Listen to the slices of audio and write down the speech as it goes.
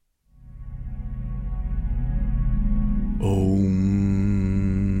Bro,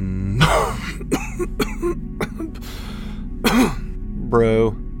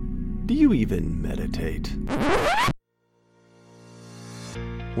 do you even meditate?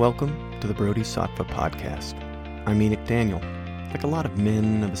 Welcome to the Brody Sattva podcast. I'm Enoch Daniel. Like a lot of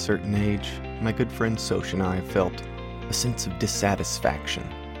men of a certain age, my good friend Sosh and I have felt a sense of dissatisfaction.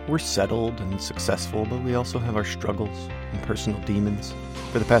 We're settled and successful, but we also have our struggles and personal demons.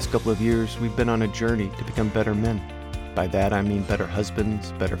 For the past couple of years, we've been on a journey to become better men. By that I mean better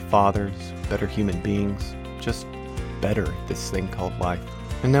husbands, better fathers, better human beings, just better at this thing called life.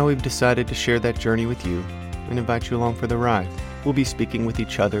 And now we've decided to share that journey with you and invite you along for the ride. We'll be speaking with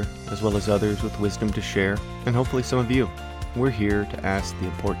each other, as well as others with wisdom to share, and hopefully some of you. We're here to ask the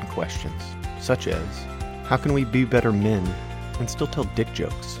important questions, such as, how can we be better men and still tell dick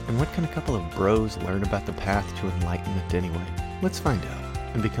jokes? And what can a couple of bros learn about the path to enlightenment anyway? Let's find out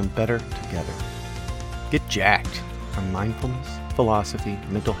and become better together. Get jacked on mindfulness, philosophy,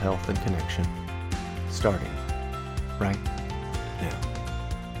 mental health, and connection. Starting right now.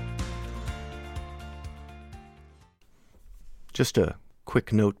 Just a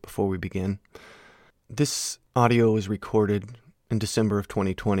quick note before we begin. This audio was recorded in December of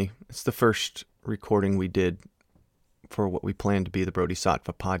 2020. It's the first recording we did for what we planned to be the Brody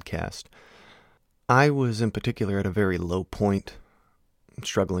Sattva podcast. I was in particular at a very low point,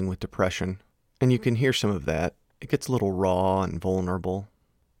 struggling with depression, and you can hear some of that. It gets a little raw and vulnerable,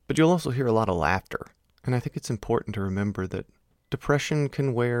 but you'll also hear a lot of laughter. And I think it's important to remember that depression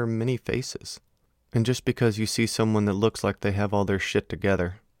can wear many faces. And just because you see someone that looks like they have all their shit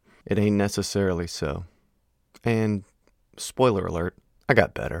together, it ain't necessarily so. And spoiler alert, I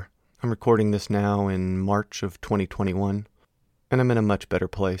got better. I'm recording this now in March of 2021, and I'm in a much better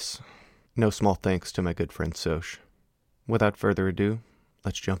place. No small thanks to my good friend Sosh. Without further ado,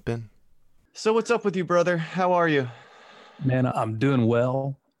 let's jump in. So what's up with you, brother? How are you? Man, I'm doing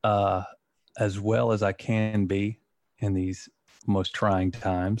well as I can be in these most trying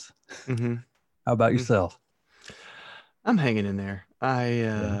times. Mm-hmm. How about yourself? I'm hanging in there.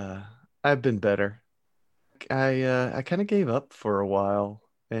 I've been better. I kind of gave up for a while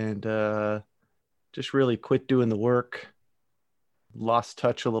and just really quit doing the work. Lost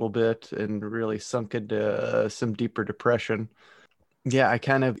touch a little bit and really sunk into some deeper depression. Yeah,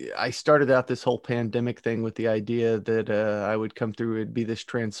 I started out this whole pandemic thing with the idea that I would come through, it'd be this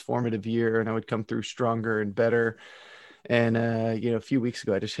transformative year and I would come through stronger and better. And, a few weeks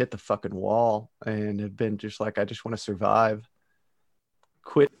ago, I just hit the fucking wall and have been just like, I just want to survive.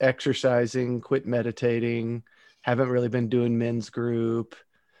 Quit exercising, quit meditating, haven't really been doing men's group.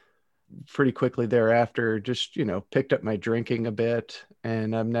 Pretty quickly thereafter, just, picked up my drinking a bit.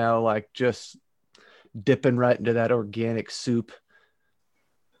 And I'm now like just dipping right into that organic soup.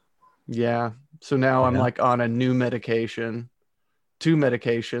 Yeah. So now I'm like on a new medication, 2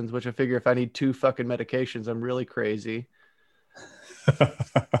 medications, which I figure if I need 2 fucking medications, I'm really crazy.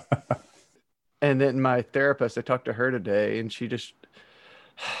 And then my therapist, I talked to her today and she just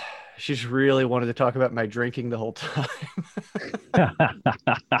really wanted to talk about my drinking the whole time.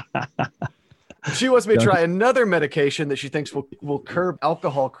 She wants me to try another medication that she thinks will curb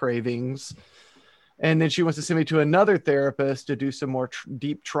alcohol cravings. And then she wants to send me to another therapist to do some more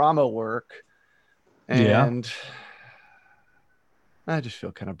deep trauma work. And I just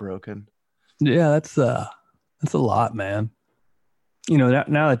feel kind of broken. Yeah, that's a lot, man. Now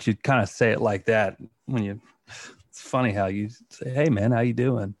that you kind of say it like that, it's funny how you say, "Hey, man, how you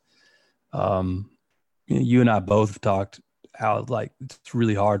doing?" You and I both have talked how like it's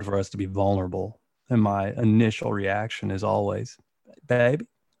really hard for us to be vulnerable, and my initial reaction is always, "Baby,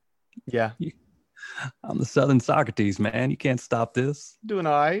 yeah." I'm the Southern Socrates, man. You can't stop this. Doing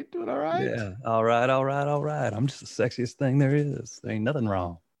all right. Yeah. All right. I'm just the sexiest thing there is. There ain't nothing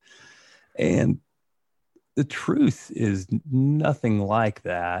wrong. And the truth is nothing like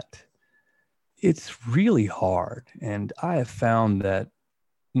that. It's really hard. And I have found that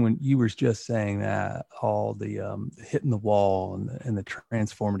when you were just saying that, all the hitting the wall and the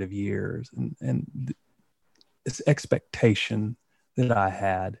transformative years and this expectation that I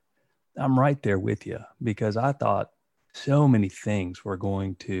had, I'm right there with you because I thought so many things were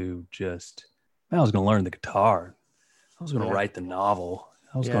going to I was going to learn the guitar. I was going to write the novel.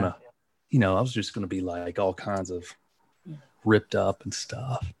 I was going to, I was just going to be like all kinds of ripped up and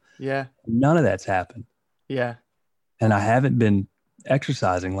stuff. Yeah. None of that's happened. Yeah. And I haven't been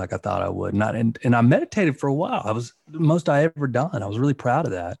exercising like I thought I would. And I meditated for a while. I was the most I ever done. I was really proud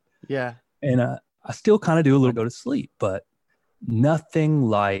of that. Yeah. And I still kind of do a little go to sleep, but nothing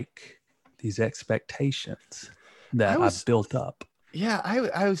like these expectations that I've built up. Yeah,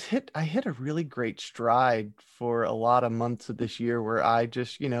 I hit a really great stride for a lot of months of this year where I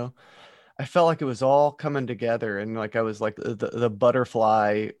just, I felt like it was all coming together, and like I was like the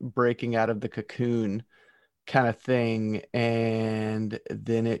butterfly breaking out of the cocoon kind of thing. And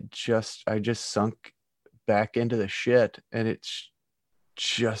then I just sunk back into the shit, and it's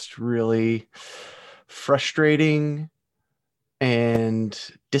just really frustrating and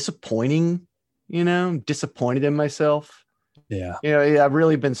disappointing, disappointed in myself. Yeah. I've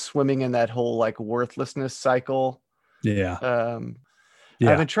really been swimming in that whole like worthlessness cycle. Yeah. Um, I've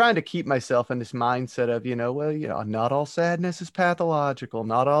Yeah. been trying to keep myself in this mindset of, not all sadness is pathological,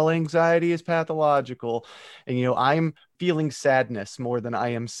 not all anxiety is pathological. And, I'm feeling sadness more than I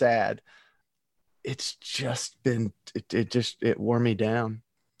am sad. It's just been, it wore me down.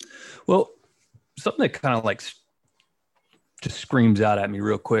 Well, something that kind of like just screams out at me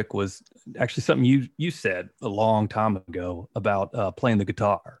real quick was actually something you said a long time ago about playing the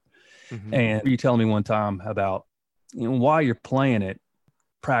guitar. Mm-hmm. And you telling me one time about, while you're playing it,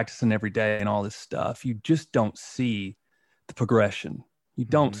 practicing every day and all this stuff, you just don't see the progression. You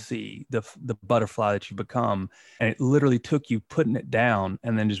don't see the butterfly that you become. And it literally took you putting it down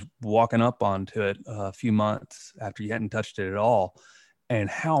and then just walking up onto it a few months after you hadn't touched it at all. And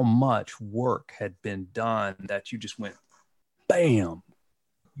how much work had been done that you just went, bam.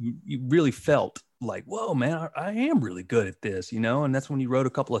 You really felt like, whoa, man, I am really good at this, And that's when you wrote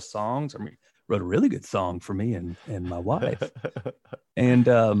a couple of songs. I mean, wrote a really good song for me and my wife. And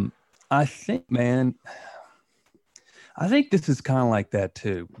I think, man, I think this is kind of like that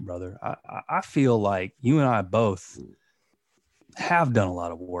too, brother. I feel like you and I both have done a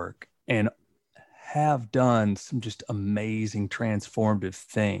lot of work and have done some just amazing transformative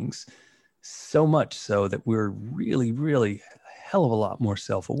things. So much so that we're really, really a hell of a lot more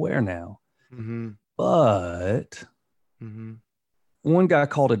self-aware now. Mm-hmm. But one guy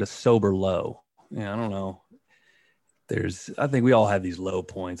called it a sober low. Yeah, I don't know. I think we all have these low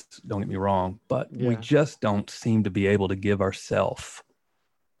points, don't get me wrong, but we just don't seem to be able to give ourselves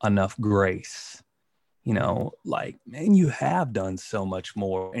enough grace. Like, man, you have done so much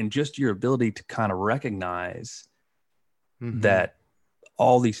more. And just your ability to kind of recognize that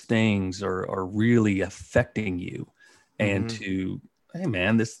all these things are really affecting you, and to, hey,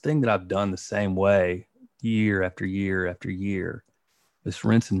 man, this thing that I've done the same way year after year after year, this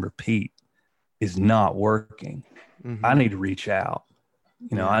rinse and repeat is not working. I need to reach out.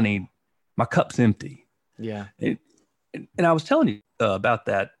 I need, my cup's empty. Yeah. And I was telling you about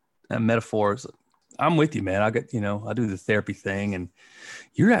that metaphors. I'm with you, man. I do the therapy thing, and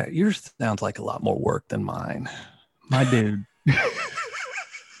yours sounds like a lot more work than mine. My dude.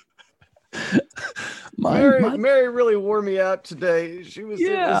 Mary really wore me out today. She was,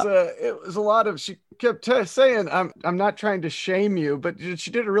 it was a lot of, she kept saying, I'm not trying to shame you, but she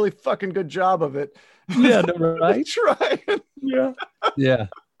did a really fucking good job of it. Yeah, right. Trying. Yeah.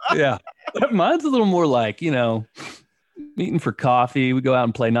 Mine's a little more like, meeting for coffee. We go out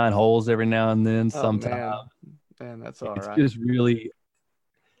and play 9 holes every now and then. Sometimes, man, that's all right. It's just really.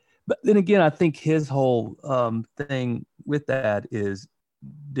 But then again, I think his whole thing with that is,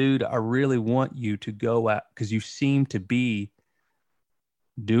 dude, I really want you to go out, because you seem to be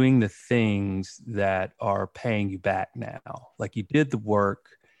doing the things that are paying you back now. Like, you did the work,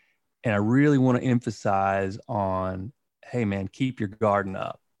 and I really want to emphasize on, hey, man, keep your garden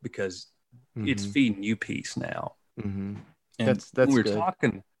up, because it's feeding you peace now. And that's we were good.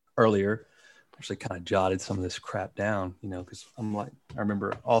 talking earlier, actually kind of jotted some of this crap down, because I'm like, I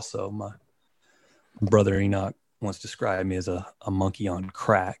remember also my brother Enoch once described me as a monkey on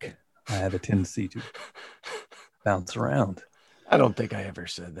crack. I have a tendency to bounce around. I don't think I ever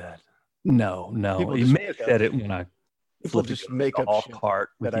said that. No. You may have said it when I people just make up shit cart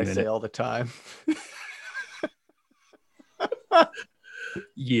that I say all the time.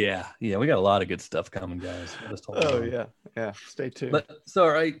 Yeah. We got a lot of good stuff coming, guys. Yeah. Stay tuned. But so,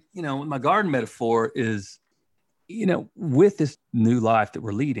 right, my garden metaphor is, with this new life that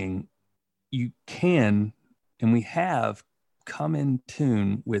we're leading, you can, and we have, come in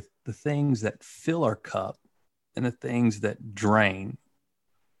tune with the things that fill our cup and the things that drain.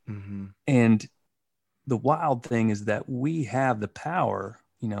 And the wild thing is that we have the power,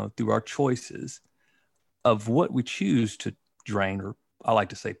 through our choices, of what we choose to drain, or I like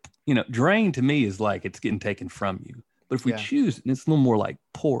to say, drain to me is like it's getting taken from you. But if we choose, and it's a little more like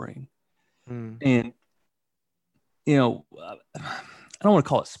pouring. And, I don't want to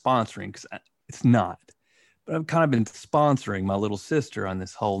call it sponsoring, because it's not. But I've kind of been sponsoring my little sister on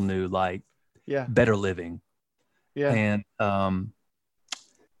this whole new, better living. Yeah. And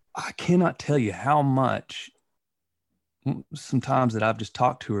I cannot tell you how much some times that I've just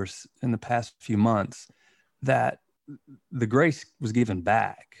talked to her in the past few months, that the grace was given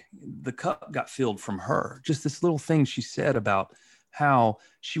back. The cup got filled from her. Just this little thing she said about how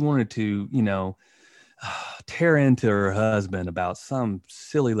she wanted to, tear into her husband about some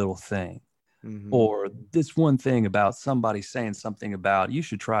silly little thing. Mm-hmm. Or this one thing about somebody saying something about you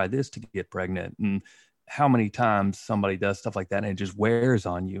should try this to get pregnant, and how many times somebody does stuff like that and it just wears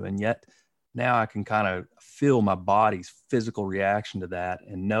on you. And yet now I can kind of feel my body's physical reaction to that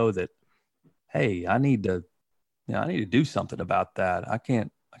and know that, hey, I need to do something about that. I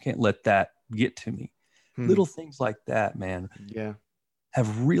can't let that get to me. Little things like that, man,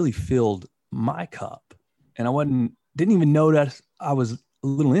 have really filled my cup. And I didn't even know that I was a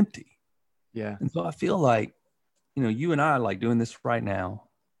little empty. Yeah. And so I feel like, you and I, like doing this right now,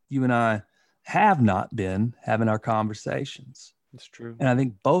 you and I have not been having our conversations. That's true. And I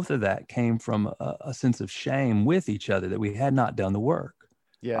think both of that came from a sense of shame with each other that we had not done the work.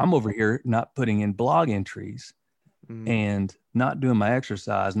 Yeah. I'm over here not putting in blog entries and not doing my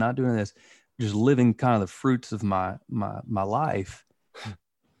exercise, not doing this, just living kind of the fruits of my life,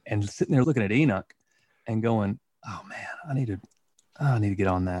 and sitting there looking at Enoch and going, oh man, I need to get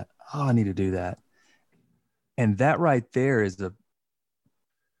on that. Oh, I need to do that. And that right there is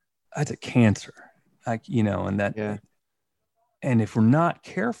that's a cancer, like, and that, and if we're not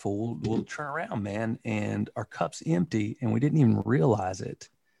careful, we'll turn around, man, and our cup's empty and we didn't even realize it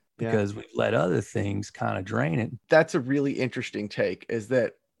because we've let other things kind of drain it. That's a really interesting take, is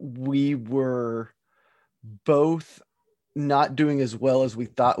that we were both not doing as well as we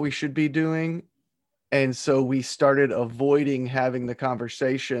thought we should be doing. And so we started avoiding having the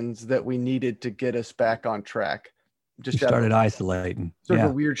conversations that we needed to get us back on track. Just started isolating. Sort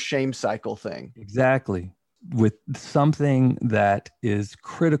of a weird shame cycle thing. Exactly. With something that is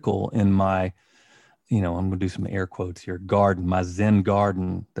critical in my, I'm going to do some air quotes here, garden, my Zen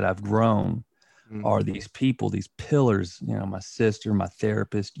garden that I've grown, are these people, these pillars, my sister, my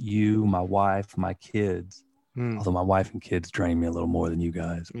therapist, you, my wife, my kids. Although my wife and kids drain me a little more than you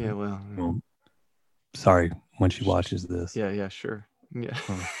guys. Yeah, well, sorry when she watches this. Yeah, sure. Yeah.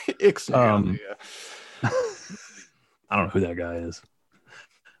 I don't know who that guy is.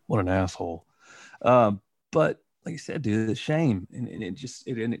 What an asshole. But like you said, dude, the shame, and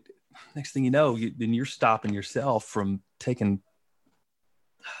it next thing you know, then you're stopping yourself from taking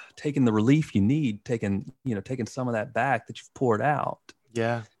the relief you need, taking some of that back that you've poured out.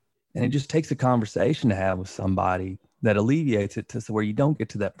 Yeah. And it just takes a conversation to have with somebody that alleviates it to where you don't get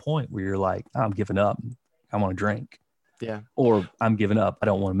to that point where you're like, I'm giving up. I want to drink. Yeah. Or I'm giving up. I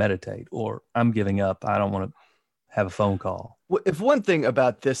don't want to meditate. Or I'm giving up. I don't want to have a phone call. Well, if one thing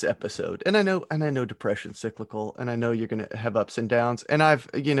about this episode, and I know depression's cyclical, and I know you're going to have ups and downs, and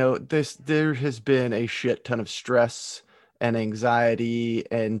there has been a shit ton of stress and anxiety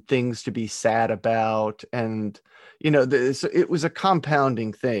and things to be sad about. And, it was a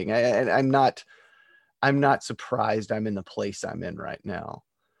compounding thing. I'm not surprised I'm in the place I'm in right now.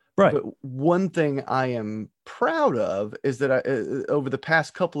 Right. But one thing I am proud of is that over the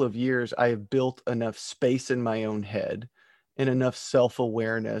past couple of years, I have built enough space in my own head and enough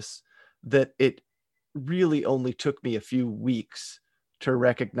self-awareness that it really only took me a few weeks to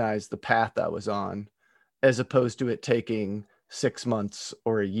recognize the path I was on, as opposed to it taking 6 months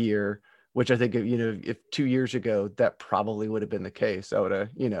or a year, which I think, if 2 years ago, that probably would have been the case. I would have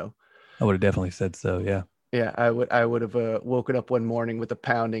definitely said so. Yeah. Yeah, I would have woken up one morning with a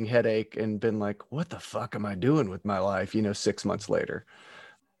pounding headache and been like, what the fuck am I doing with my life? 6 months later.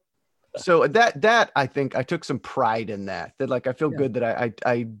 So that I think I took some pride in that like, I feel good that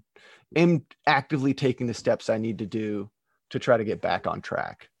I am actively taking the steps I need to do to try to get back on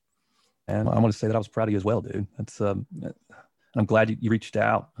track. And I want to say that I was proud of you as well, dude. That's I'm glad you reached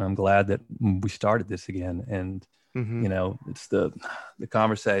out. I'm glad that we started this again. And, it's the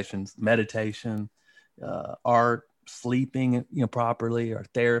conversations, meditation, art, sleeping, properly, our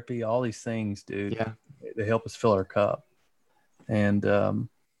therapy, all these things, dude. Yeah. They help us fill our cup. And, I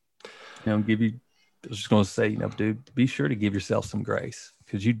was just going to say, dude, be sure to give yourself some grace,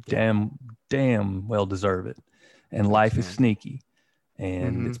 because you damn well deserve it. And life is sneaky,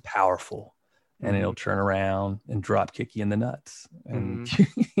 and it's powerful, and it'll turn around and drop kick you in the nuts. And,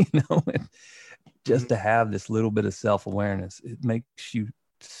 just to have this little bit of self-awareness, it makes you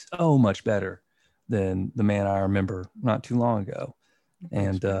so much better than the man I remember not too long ago.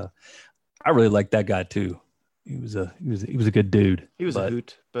 And I really like that guy too. He was a good dude. He was a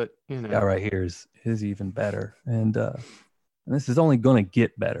hoot, but guy right here is even better. And this is only going to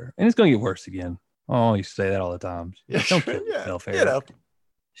get better, and it's going to get worse again. Oh, you say that all the time. Yeah, don't kill yourself, Eric.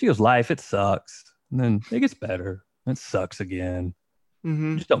 She goes, life, it sucks, and then it gets better. It sucks again.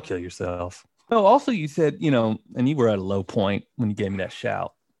 Mm-hmm. Just don't kill yourself. Oh, also you said, and you were at a low point when you gave me that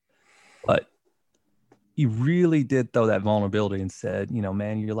shout, but you really did throw that vulnerability and said,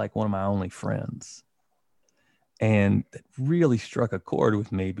 man, you're like one of my only friends. And it really struck a chord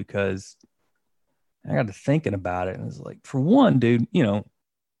with me because I got to thinking about it. And it's like, for one, dude,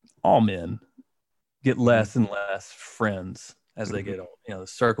 all men get less and less friends as they get old. The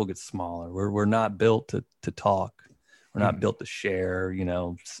circle gets smaller. We're not built to talk. We're not built to share,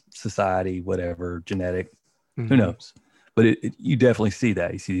 society, whatever, genetic, who knows? But you definitely see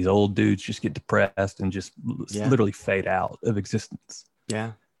that. You see these old dudes just get depressed and just literally fade out of existence.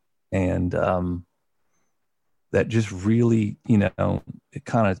 Yeah. And that just really,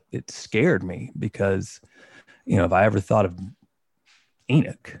 it scared me because, if I ever thought of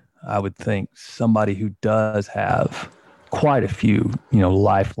Enoch, I would think somebody who does have quite a few,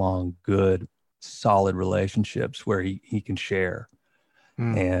 lifelong good, solid relationships where he can share.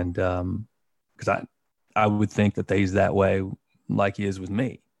 And because I would think that he's that way like he is with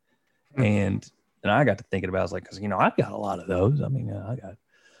me. And I got to thinking about it, I was like, because I've got a lot of those. I mean, I got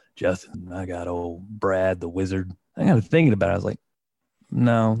Justin, I got old Brad the Wizard. I got to thinking about it, I was like,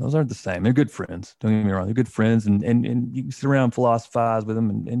 no, those aren't the same. They're good friends. Don't get me wrong. They're good friends, and you can sit around and philosophize with them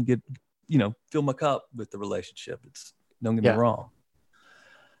and get, fill my cup with the relationship. Don't get me wrong.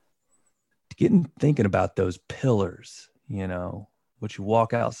 Getting thinking about those pillars, which you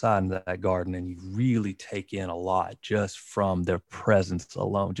walk outside into that garden and you really take in a lot just from their presence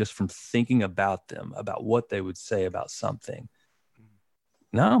alone, just from thinking about them, about what they would say about something.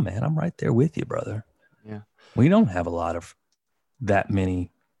 No, man, I'm right there with you, brother. Yeah. We don't have a lot of that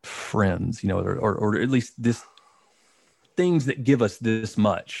many friends, or at least this things that give us this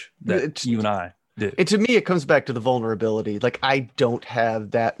much that you and I do. And to me, it comes back to the vulnerability. Like, I don't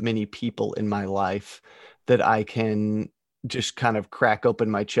have that many people in my life that I can just kind of crack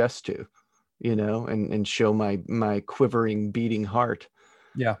open my chest to, and show my quivering, beating heart.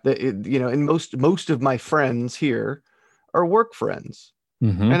 Yeah. And most of my friends here are work friends.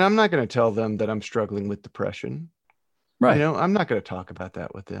 And I'm not going to tell them that I'm struggling with depression. Right. I'm not going to talk about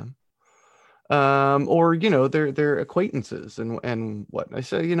that with them. Or their acquaintances and what I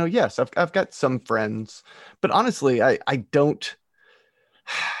say. Yes, I've got some friends, but honestly, I don't.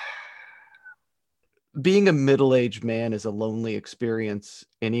 Being a middle-aged man is a lonely experience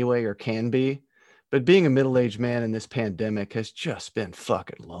anyway, or can be. But being a middle-aged man in this pandemic has just been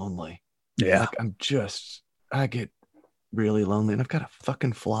fucking lonely. Yeah. Like I get really lonely, and I've got a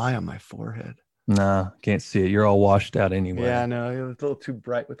fucking fly on my forehead. Nah, can't see it. You're all washed out anyway. Yeah, no, it's a little too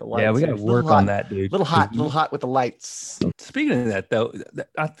bright with the lights. Yeah, we got to work on that, dude. Little hot with the lights. Speaking of that, though,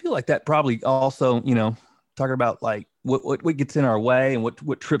 I feel like that probably also, talking about like what gets in our way and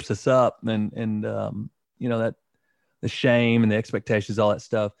what trips us up, and that the shame and the expectations, all that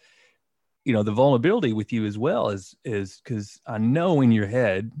stuff. The vulnerability with you as well is because I know in your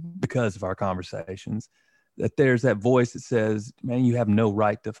head, because of our conversations, that there's that voice that says, man, you have no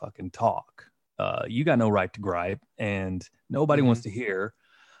right to fucking talk. You got no right to gripe, and nobody wants to hear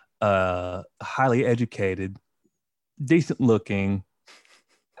a highly educated, decent looking,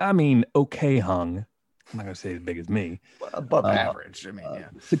 okay hung, I'm not going to say as big as me, above average. I mean,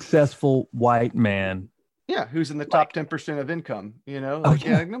 successful white man. Yeah, who's in the top 10% of income,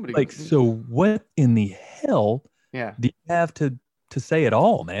 nobody. Like, so what in the hell do you have to say it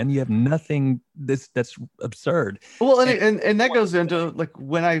all, man? You have nothing that's absurd. Well, and that goes into like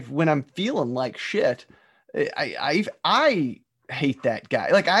when I'm feeling like shit, I hate that guy.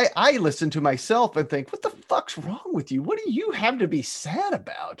 Like I listen to myself and think, what the fuck's wrong with you? What do you have to be sad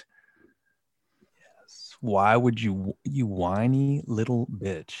about? Yes. Why would you whiny little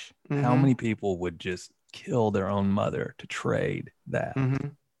bitch? How many people would just kill their own mother to trade that?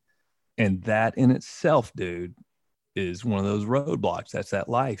 And that in itself, dude, is one of those roadblocks. That's that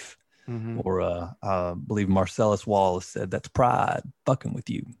life. Or I believe Marcellus Wallace said, that's pride fucking with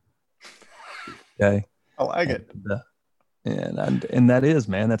you. Okay. I like it. And that is,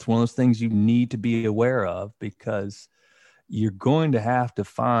 man, that's one of those things you need to be aware of, because you're going to have to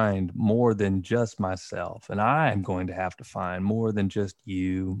find more than just myself. And I am going to have to find more than just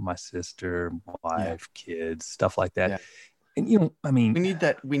you, my sister, wife, kids, stuff like that. Yeah. And, we need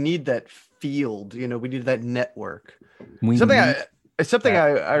that field, we need that network.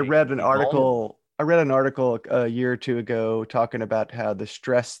 I read an article. I read an article a year or two ago talking about how the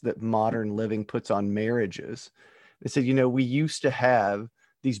stress that modern living puts on marriages. It said, we used to have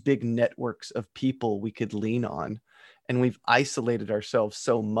these big networks of people we could lean on, and we've isolated ourselves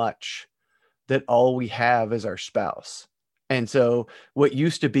so much that all we have is our spouse. And so what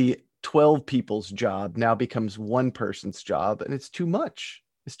used to be 12 people's job now becomes one person's job, and it's too much.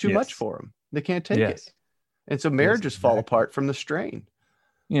 It's too much for them. They can't take it. And so marriages fall apart from the strain.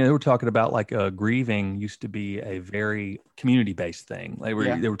 They were talking about like grieving used to be a very community-based thing. They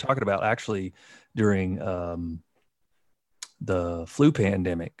were talking about actually during the flu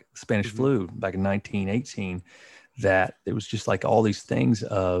pandemic, Spanish flu back in 1918, that it was just like all these things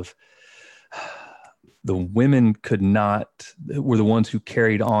of the women were the ones who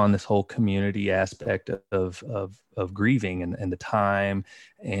carried on this whole community aspect of grieving and the time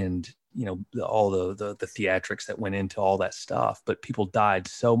and, all the theatrics that went into all that stuff. But people died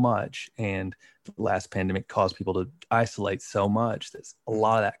so much, and the last pandemic caused people to isolate so much that a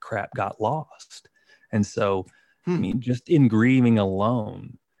lot of that crap got lost. And so, I mean, just in grieving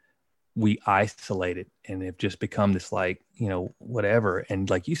alone, we isolated and have just become this like, whatever. And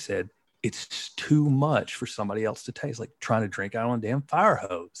like you said, it's too much for somebody else to taste, like trying to drink out on a damn fire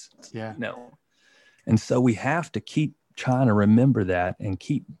hose. Yeah. And so we have to keep trying to remember that and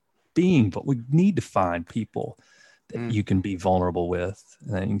keep being, but we need to find people that you can be vulnerable with.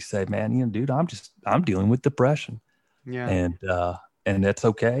 And then you say, man, dude, I'm dealing with depression. Yeah. And that's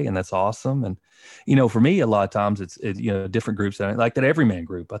okay. And that's awesome. And, for me, a lot of times it's different groups, like that Everyman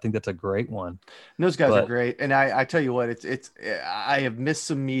group. I think that's a great one. And those guys are great. And I tell you what, I have missed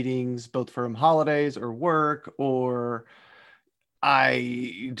some meetings, both from holidays or work, or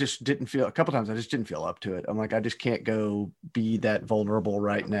I just didn't feel, a couple times I just didn't feel up to it. I'm like, I just can't go be that vulnerable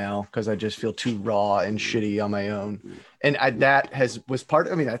right now because I just feel too raw and shitty on my own. And that's part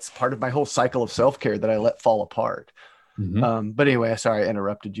of my whole cycle of self-care that I let fall apart. But anyway, sorry I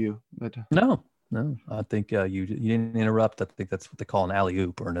interrupted you. But No, I think you didn't interrupt. I think that's what they call an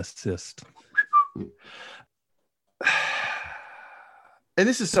alley-oop or an assist. And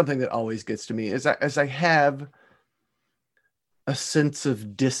this is something that always gets to me as I have a sense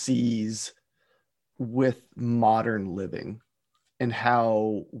of dis-ease with modern living and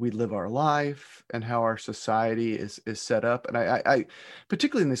how we live our life and how our society is set up. And I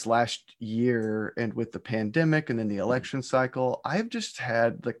particularly in this last year and with the pandemic and then the election cycle, I've just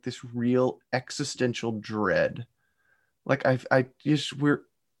had like this real existential dread. Like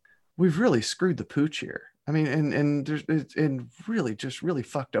we've really screwed the pooch here. I mean, and there's in really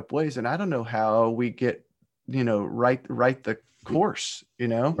fucked up ways. And I don't know how we get, right the course,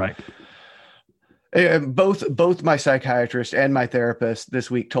 Right. Both my psychiatrist and my therapist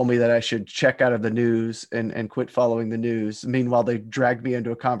this week told me that I should check out of the news and quit following the news. Meanwhile, they dragged me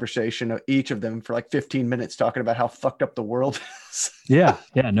into a conversation, each of them for like 15 minutes, talking about how fucked up the world is. Yeah,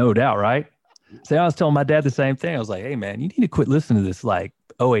 no doubt, right? So I was telling my dad the same thing. I was like, hey, man, you need to quit listening to this like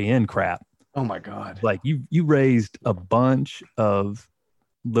OAN crap. Oh, my God. Like you raised a bunch of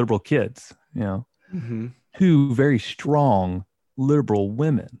liberal kids, two very strong liberal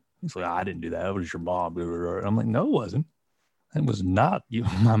women. He's like, I didn't do that. It was your mom. And I'm like, no, it wasn't. It was not you,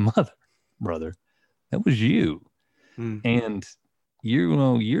 my mother, brother. That was you. And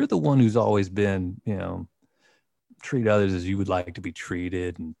you're the one who's always been, treat others as you would like to be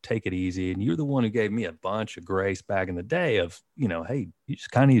treated and take it easy. And you're the one who gave me a bunch of grace back in the day of, hey, you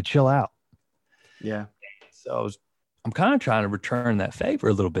just kind of need to chill out. Yeah. So I'm kind of trying to return that favor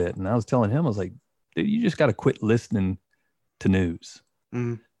a little bit. And I was telling him, I was like, dude, you just got to quit listening to news.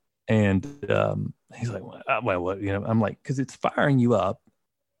 And he's like, well, what? I'm like, because it's firing you up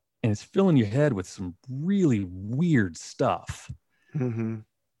and it's filling your head with some really weird stuff.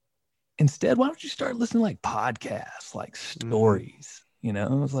 Instead, why don't you start listening to like podcasts, like stories? I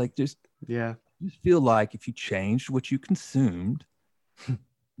was like, just feel like if you changed what you consumed,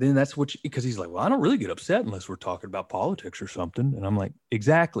 then that's because he's like, well, I don't really get upset unless we're talking about politics or something. And I'm like,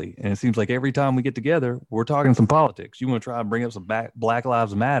 exactly. And it seems like every time we get together, we're talking some politics. You want to try and bring up some Black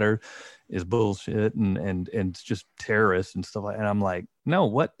Lives Matter is bullshit and it's just terrorists and stuff like that. And I'm like,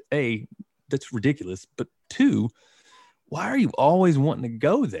 no, that's ridiculous. But two, why are you always wanting to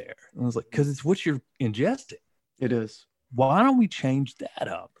go there? And I was like, because it's what you're ingesting. It is. Why don't we change that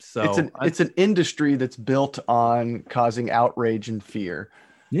up? So it's an industry that's built on causing outrage and fear.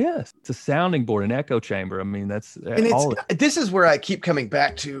 Yes, it's a sounding board, an echo chamber. I mean, that's this is where I keep coming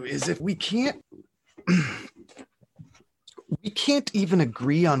back to is if we can't even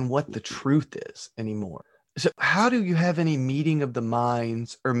agree on what the truth is anymore. So how do you have any meeting of the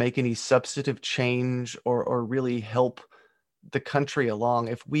minds or make any substantive change or really help the country along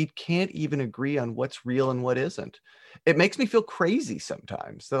if we can't even agree on what's real and what isn't? It makes me feel crazy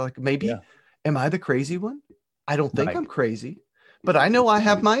sometimes. So like am I the crazy one? I don't think I'm crazy. But I know I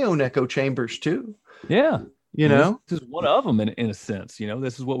have my own echo chambers too. Yeah. This is one of them in a sense.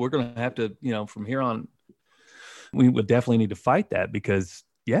 This is what we're going to have to, from here on, we would definitely need to fight that because,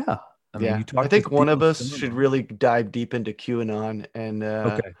 I mean, you talk I to think one of people us should really dive deep into QAnon, and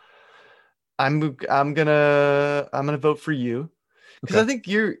Okay. I'm gonna vote for you because I Okay.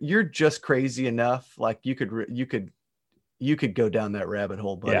 think you're just crazy enough. Like you could go down that rabbit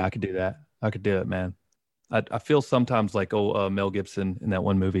hole, Yeah, buddy. I could do that. I could do it, man. I feel sometimes like Mel Gibson in that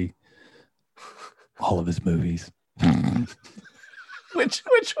one movie, all of his movies. Which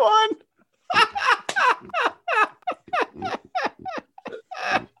one?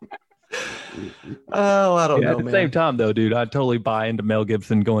 Oh, I don't Yeah, know, at the same man. time, though, dude, I totally buy into Mel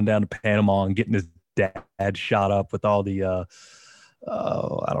Gibson going down to Panama and getting his dad shot up with all the, I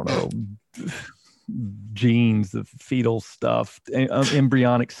don't know, genes, the fetal stuff,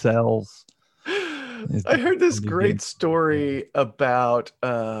 embryonic cells. I heard this great story about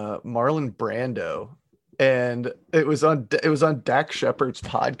Marlon Brando, and it was on Dak Shepard's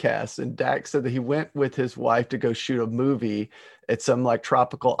podcast, and Dak said that he went with his wife to go shoot a movie at some like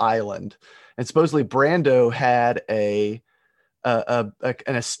tropical island, and supposedly Brando had an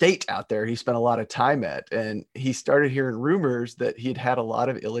estate out there he spent a lot of time at, and he started hearing rumors that he'd had a lot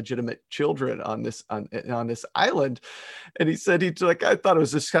of illegitimate children on this island. And he said he's like, I thought it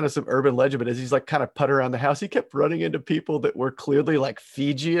was just kind of some urban legend, but as he's like kind of putting around the house, he kept running into people that were clearly like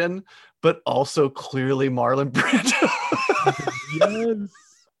Fijian but also clearly Marlon Brando. Yes.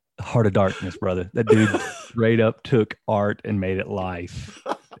 Heart of Darkness, brother. That dude straight up took art and made it life.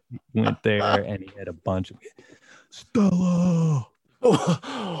 He went there and he had a bunch of Stella.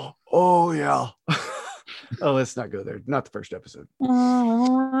 Oh yeah. Oh, let's not go there. Not the first episode.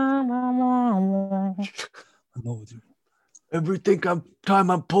 Every time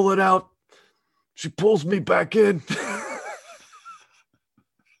I'm pulling out, she pulls me back in.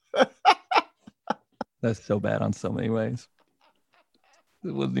 That's so bad on so many ways.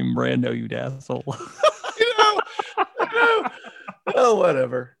 It wasn't even Brando, you asshole. I know. Oh,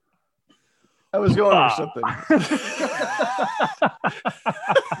 whatever. I was going for something.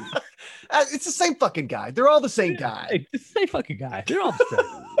 It's the same fucking guy. They're all the same guy. Hey, it's the same fucking guy. They're all the same.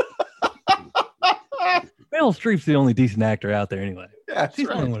 Meryl Streep's the only decent actor out there anyway. Yeah, she's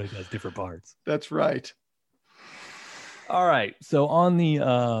the right. only one who does different parts. That's right. All right. So on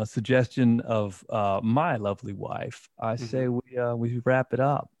the suggestion of my lovely wife, I say we wrap it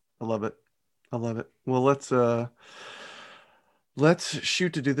up. I love it. Well, let's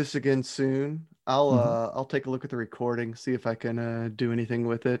shoot to do this again soon. I'll take a look at the recording, see if I can do anything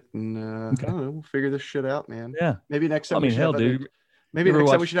with it, and Okay. I don't know, we'll figure this shit out, man. Yeah. Maybe next time dude. maybe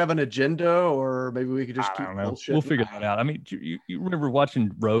next time we should have an agenda, or maybe we could just keep bullshit. We'll figure that out. I mean, you remember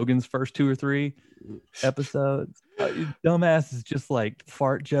watching Rogan's first 2 or 3 episodes? Dumbass is just like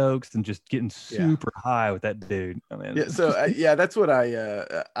fart jokes and just getting super high with that dude. I mean, Yeah. So that's what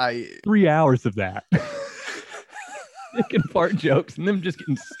I 3 hours of that. Making fart jokes and them just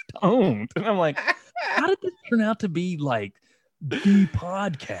getting stoned. And I'm like, how did this turn out to be like the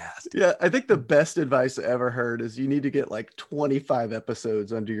podcast? Yeah, I think the best advice I ever heard is you need to get like 25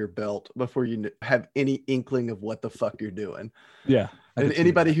 episodes under your belt before you have any inkling of what the fuck you're doing. Yeah. And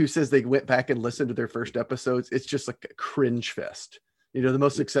anybody who says they went back and listened to their first episodes, it's just like a cringe fest. You know, the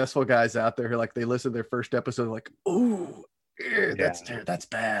most successful guys out there who like they listen to their first episode like, oh, that's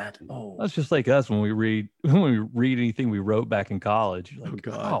bad. Oh, that's just like us when we read anything we wrote back in college. You're like,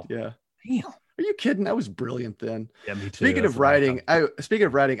 oh God, yeah. Damn. Are you kidding? I was brilliant then. Yeah, me too. Speaking of writing, I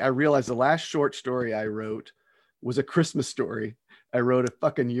realized the last short story I wrote was a Christmas story I wrote a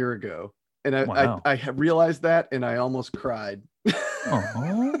fucking year ago. And I realized that and I almost cried.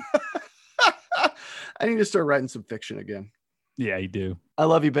 I need to start writing some fiction again. Yeah, you do. I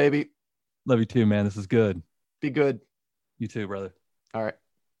love you, baby. Love you too, man. This is good. Be good. You too, brother. All right.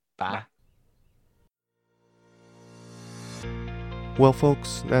 Bye. Well,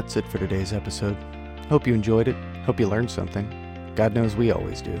 folks, that's it for today's episode. Hope you enjoyed it. Hope you learned something. God knows we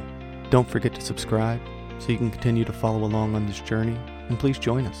always do. Don't forget to subscribe so you can continue to follow along on this journey. And please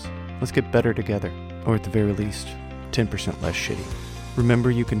join us. Let's get better together. Or at the very least, 10% less shitty. Remember,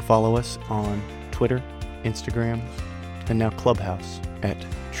 you can follow us on Twitter, Instagram, and now Clubhouse at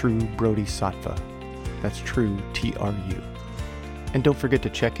True Brody Sattva. That's True TRU. And don't forget to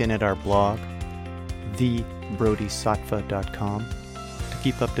check in at our blog, thebrodysattva.com, to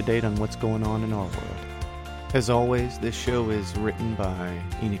keep up to date on what's going on in our world. As always, this show is written by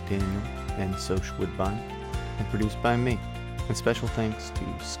Enoch Daniel and Sosh Woodbine, and produced by me. And special thanks to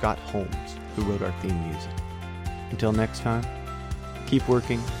Scott Holmes, who wrote our theme music. Until next time, keep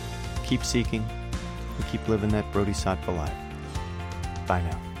working, keep seeking, and keep living that Bodhisattva life. Bye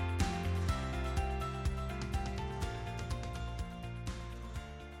now.